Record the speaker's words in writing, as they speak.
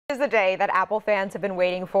Is the day that Apple fans have been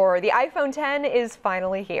waiting for. The iPhone 10 is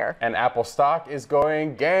finally here. And Apple stock is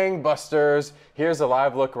going gangbusters. Here's a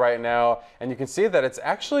live look right now, and you can see that it's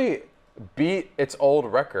actually beat its old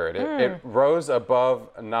record. It rose above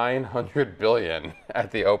 900 billion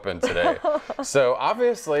at the open today. So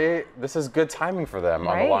obviously, this is good timing for them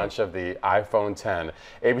on the launch of the iPhone 10.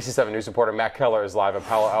 ABC 7 News reporter Matt Keller is live in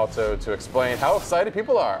Palo Alto to explain how excited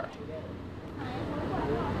people are.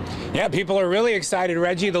 Yeah, people are really excited,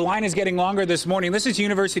 Reggie. The line is getting longer this morning. This is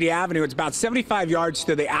University Avenue. It's about 75 yards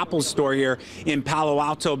to the Apple store here in Palo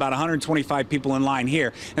Alto, about 125 people in line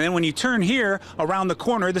here. And then when you turn here around the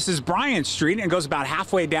corner, this is Bryant Street, and it goes about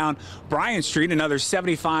halfway down Bryant Street, another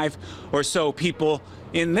 75 or so people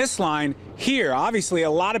in this line here. Obviously, a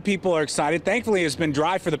lot of people are excited. Thankfully, it's been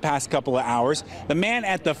dry for the past couple of hours. The man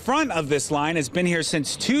at the front of this line has been here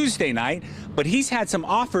since Tuesday night, but he's had some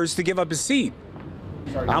offers to give up his seat.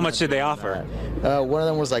 How much did they offer? One of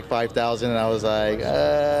them was like 5,000, and I was like,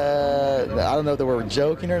 I don't know if they were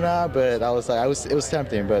joking or not, but I was like, it was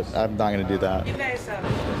tempting, but I'm not going to do that.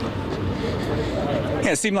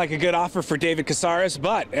 Yeah, it seemed like a good offer for David Casares,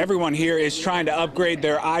 but everyone here is trying to upgrade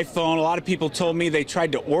their iPhone. A lot of people told me they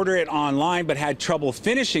tried to order it online, but had trouble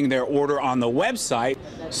finishing their order on the website.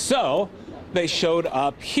 So they showed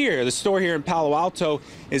up here. The store here in Palo Alto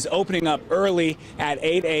is opening up early at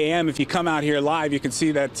 8 a.m. If you come out here live, you can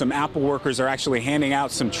see that some Apple workers are actually handing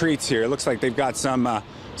out some treats here. It looks like they've got some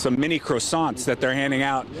mini croissants that they're handing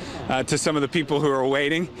out to some of the people who are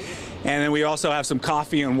waiting. And then we also have some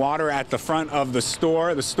coffee and water at the front of the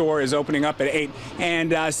store. The store is opening up at 8.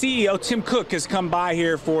 And CEO Tim Cook has come by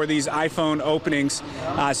here for these iPhone openings.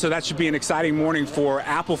 So that should be an exciting morning for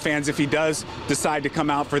Apple fans if he does decide to come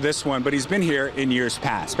out for this one. But he's been here in years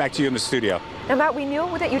past. Back to you in the studio. Now, Matt, we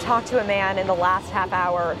knew that you talked to a man in the last half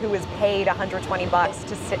hour who was paid $120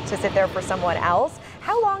 to sit there for someone else.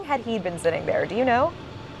 How long had he been sitting there? Do you know?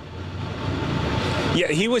 Yeah,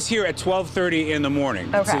 he was here at 12:30 in the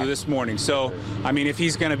morning, so this morning. So, I mean, if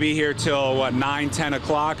he's going to be here till, what, 9, 10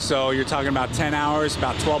 o'clock, so you're talking about 10 hours,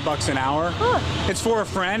 about $12 an hour. It's for a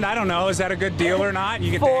friend. I don't know. Is that a good deal or not?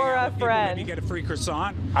 You get for a friend. Maybe get a free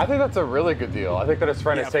croissant. I think that's a really good deal. I think that his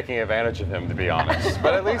friend is taking advantage of him, to be honest.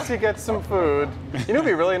 But at least he gets some food. You know, it'd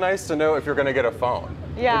be really nice to know if you're going to get a phone.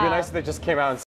 Yeah. It'd be nice if they just came out and